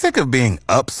Sick of being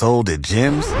upsold at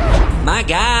gyms? My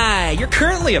guy, you're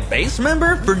currently a base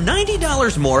member? For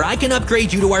 $90 more, I can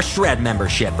upgrade you to our Shred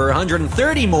membership. For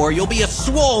 $130 more, you'll be a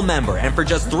Swole member. And for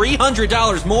just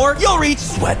 $300 more, you'll reach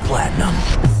Sweat Platinum.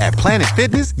 At Planet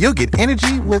Fitness, you'll get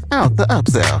energy without the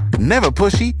upsell. Never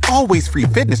pushy, always free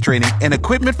fitness training and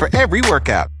equipment for every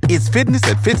workout. It's fitness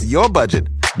that fits your budget.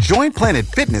 Join Planet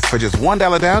Fitness for just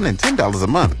 $1 down and $10 a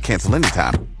month. Cancel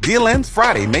anytime. Deal ends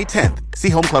Friday, May 10th. See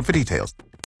Home Club for details.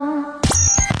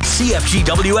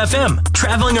 CFGW-FM,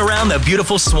 traveling around the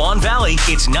beautiful Swan Valley,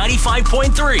 it's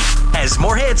 95.3. Has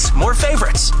more hits, more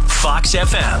favorites. Fox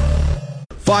FM.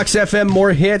 Fox FM,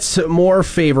 more hits, more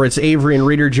favorites. Avery and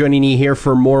Reader joining you here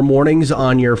for more mornings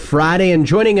on your Friday. And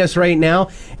joining us right now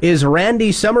is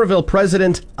Randy Somerville,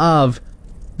 president of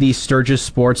the Sturgis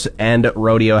Sports and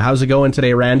Rodeo. How's it going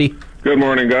today, Randy? Good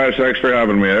morning, guys. Thanks for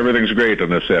having me. Everything's great on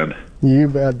this end. You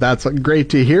bet. That's great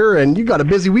to hear. And you got a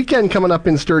busy weekend coming up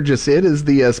in Sturgis. It is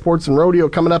the Sports and Rodeo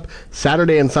coming up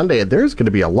Saturday and Sunday. There's going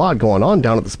to be a lot going on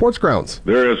down at the sports grounds.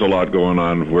 There is a lot going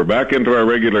on. We're back into our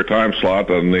regular time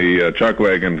slot on the chuck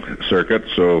wagon circuit.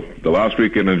 So the last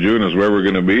weekend in June is where we're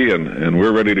going to be, and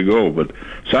we're ready to go. But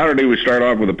Saturday we start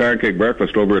off with a pancake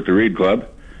breakfast over at the Reed Club.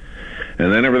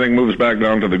 And then everything moves back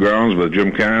down to the grounds with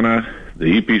Gymkhana,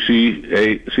 the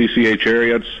EPC, CCA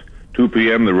Chariots. 2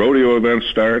 p.m. the rodeo events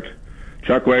start.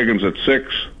 Chuck wagons at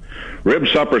 6. Rib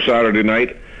supper Saturday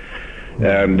night.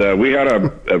 And we had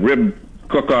a rib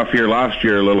cook-off here last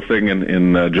year, a little thing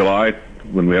in July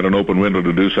when we had an open window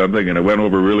to do something, and it went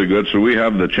over really good. So we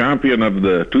have the champion of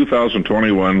the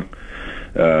 2021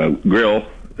 grill,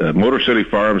 Motor City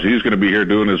Farms. He's going to be here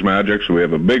doing his magic. So we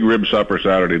have a big rib supper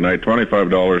Saturday night,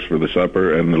 $25 for the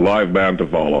supper, and the live band to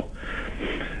follow.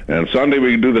 And Sunday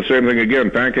we do the same thing again,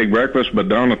 pancake breakfast, but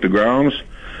down at the grounds.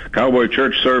 Cowboy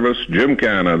church service,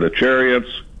 Gymkhana, the Chariots,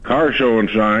 car show and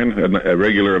shine, a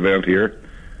regular event here.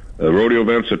 The rodeo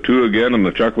events at 2 again, and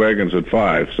the chuck wagons at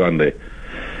 5 Sunday.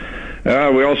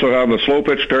 We also have the slow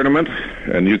pitch tournament,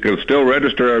 and you can still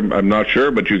register, I'm not sure,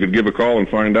 but you could give a call and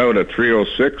find out at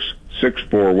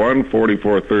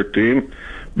 306-641-4413.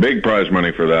 Big prize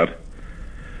money for that.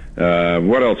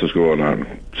 What else is going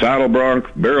on? Saddle bronc,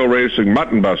 barrel racing,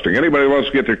 mutton busting. Anybody wants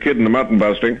to get their kid in the mutton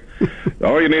busting,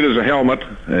 all you need is a helmet,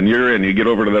 and you're in. You get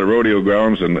over to that rodeo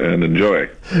grounds and enjoy.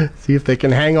 See if they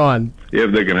can hang on.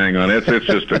 If they can hang on. It's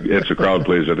just it's a crowd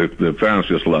pleaser. The fans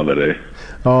just love it, eh?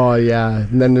 Oh, yeah.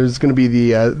 And then there's going to be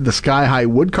the sky-high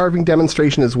wood carving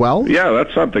demonstration as well. Yeah,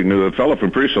 that's something new. The fellow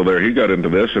from Preso there, he got into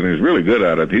this, and he's really good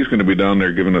at it. He's going to be down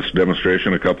there giving us a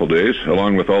demonstration a couple days,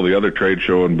 along with all the other trade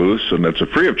show and booths, and it's a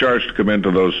free of charge to come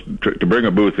into those, to bring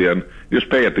a booth in. Just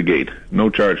pay at the gate. No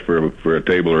charge for a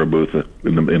table or a booth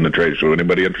in the trade show.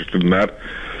 Anybody interested in that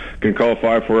can call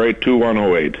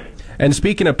 548-2108. And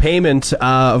speaking of payment,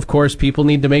 of course, people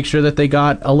need to make sure that they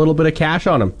got a little bit of cash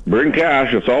on them. Bring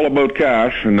cash. It's all about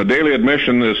cash. And the daily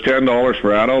admission is $10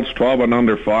 for adults, 12 and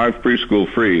under, 5 preschool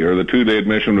free. Or the 2-day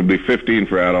admission would be $15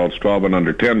 for adults, 12 and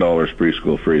under, $10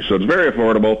 preschool free. So it's very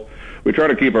affordable. We try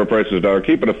to keep our prices down,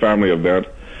 keep it a family event.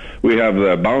 We have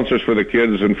the bouncers for the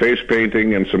kids and face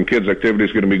painting and some kids'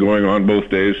 activities going to be going on both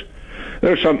days.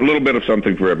 There's a little bit of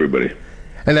something for everybody.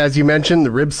 And as you mentioned, the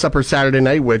rib supper Saturday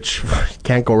night, which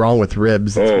can't go wrong with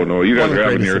ribs. Oh, no, you guys are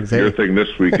having your thing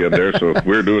this weekend there, so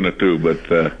we're doing it too.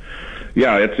 But,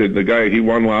 yeah, the guy, he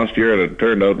won last year, and it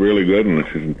turned out really good, and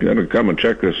you got to come and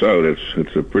check this out.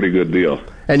 It's a pretty good deal.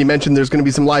 And you mentioned there's going to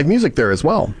be some live music there as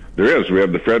well. There is. We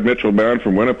have the Fred Mitchell Band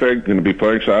from Winnipeg going to be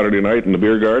playing Saturday night in the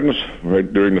beer gardens,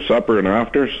 right during the supper and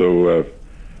after. So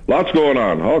lots going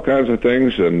on, all kinds of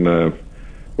things, and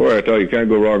boy, I tell you, can't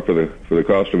go wrong for the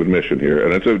cost of admission here.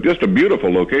 And it's just a beautiful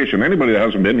location. Anybody that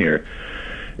hasn't been here,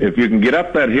 if you can get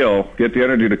up that hill, get the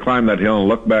energy to climb that hill and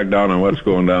look back down on what's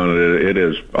going down, it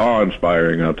is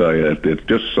awe-inspiring, I'll tell you. It's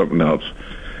just something else.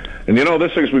 And you know,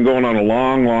 this thing's been going on a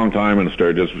long, long time in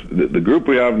Sturgis. The group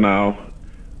we have now,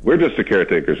 we're just the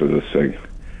caretakers of this thing.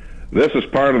 This is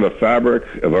part of the fabric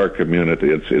of our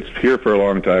community. It's here for a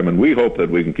long time, and we hope that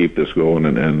we can keep this going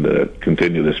and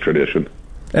continue this tradition.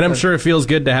 And I'm sure it feels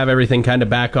good to have everything kind of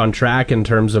back on track in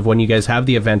terms of when you guys have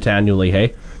the event annually,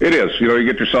 hey? It is. You know, you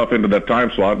get yourself into that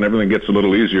time slot and everything gets a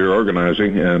little easier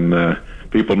organizing, and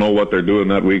people know what they're doing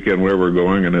that weekend, where we're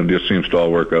going, and it just seems to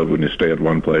all work out when you stay at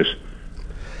one place.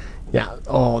 Yeah.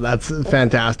 Oh, that's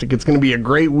fantastic. It's going to be a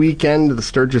great weekend. The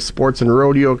Sturgis Sports and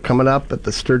Rodeo coming up at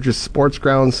the Sturgis Sports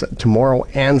Grounds tomorrow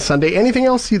and Sunday. Anything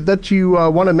else that you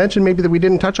want to mention maybe that we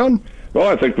didn't touch on? Well,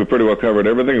 I think we pretty well covered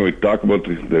everything. We talked about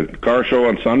the car show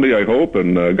on Sunday, I hope,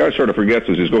 and guy sort of forgets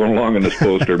as he's going along in this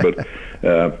poster, but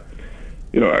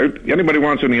Anybody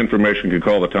wants any information can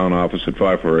call the town office at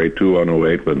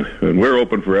 548-2108, and we're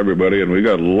open for everybody, and we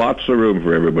got lots of room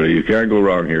for everybody. You can't go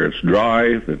wrong here. It's dry,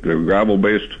 it's a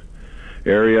gravel-based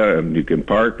area, and you can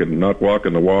park and not walk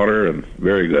in the water, and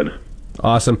very good.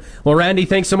 Awesome. Well, Randy,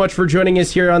 thanks so much for joining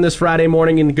us here on this Friday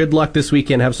morning, and good luck this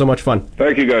weekend. Have so much fun.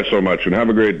 Thank you guys so much, and have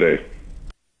a great day.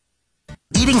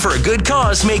 Eating for a good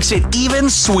cause makes it even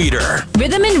sweeter.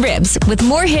 Rhythm and Ribs with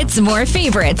more hits, more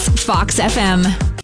favorites. Fox FM.